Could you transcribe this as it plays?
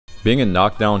Being a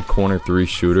knockdown corner 3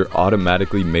 shooter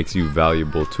automatically makes you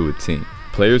valuable to a team.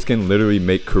 Players can literally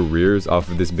make careers off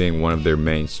of this being one of their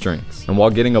main strengths. And while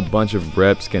getting a bunch of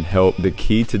reps can help, the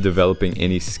key to developing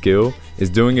any skill is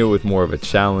doing it with more of a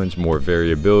challenge, more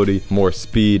variability, more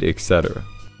speed, etc.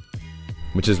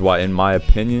 Which is why, in my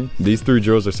opinion, these 3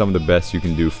 drills are some of the best you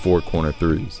can do for corner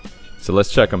 3s. So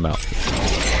let's check them out.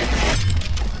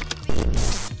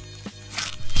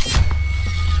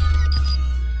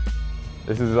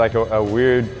 This is like a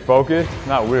weird focus,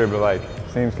 not weird, but like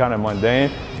seems kind of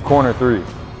mundane. Corner 3s.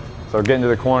 So getting to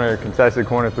the corner, contested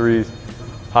corner 3s,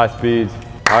 high speeds.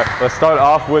 All right, let's start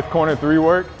off with corner 3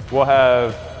 work. We'll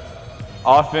have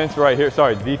defense right here,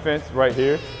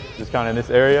 just kind of in this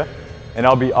area, and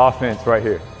I'll be offense right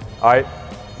here. All right,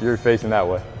 you're facing that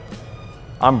way.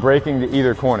 I'm breaking to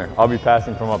either corner. I'll be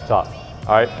passing from up top.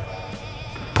 All right,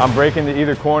 I'm breaking to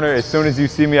either corner. As soon as you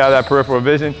see me out of that peripheral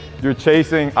vision, you're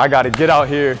chasing. I got to get out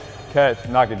here, catch,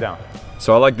 knock it down.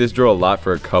 So I like this drill a lot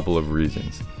for a couple of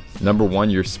reasons. Number one,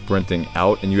 you're sprinting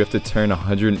out and you have to turn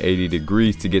 180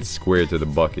 degrees to get square to the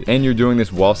bucket. And you're doing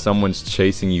this while someone's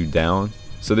chasing you down.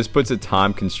 So this puts a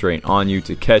time constraint on you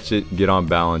to catch it, get on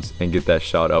balance, and get that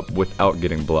shot up without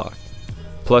getting blocked.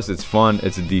 Plus it's fun,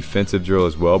 it's a defensive drill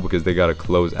as well because they gotta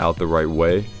close out the right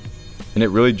way. And it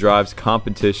really drives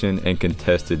competition and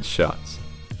contested shots.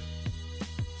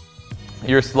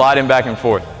 You're sliding back and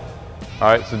forth. All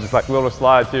right, so just like little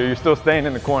slides here. You're still staying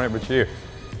in the corner, but you're here.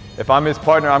 If I'm his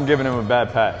partner, I'm giving him a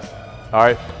bad pass. All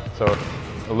right, so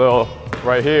a little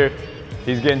right here.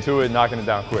 He's getting to it, knocking it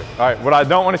down quick. All right, what I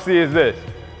don't want to see is this.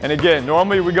 And again,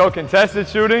 normally we go contested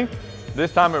shooting.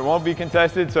 This time it won't be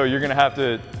contested, so you're gonna have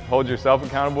to hold yourself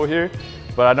accountable here.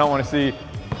 But I don't want to see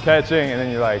catching and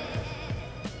then you're like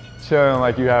chilling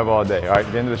like you have all day. All right,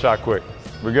 get into the shot quick.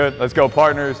 We're good? Let's go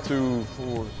partners, 2,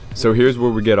 4. So here's where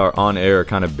we get our on-air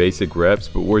kind of basic reps,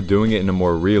 but we're doing it in a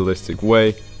more realistic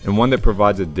way and one that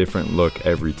provides a different look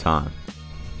every time.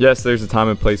 Yes, there's a time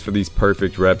and place for these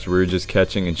perfect reps where you're just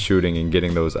catching and shooting and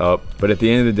getting those up, but at the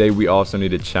end of the day, we also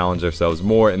need to challenge ourselves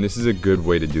more, and this is a good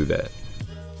way to do that.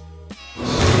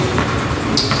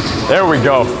 There we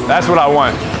go. That's what I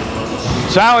want.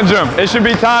 Challenge them. It should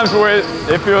be times where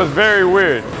it feels very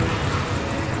weird.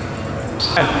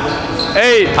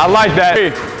 8, I like that.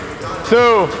 3,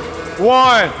 2,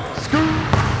 1.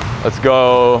 Let's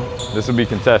go. This will be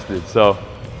contested. So,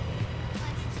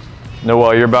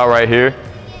 Noel, you're about right here.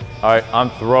 All right, I'm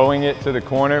throwing it to the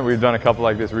corner. We've done a couple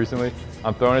like this recently.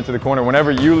 I'm throwing it to the corner.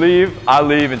 Whenever you leave, I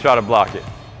leave and try to block it.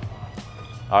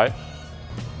 All right.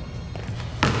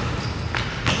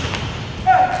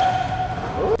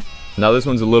 Now this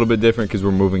one's a little bit different because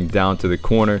we're moving down to the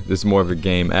corner. This is more of a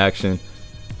game action.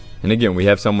 And again, we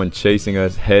have someone chasing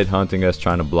us, head hunting us,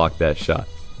 trying to block that shot.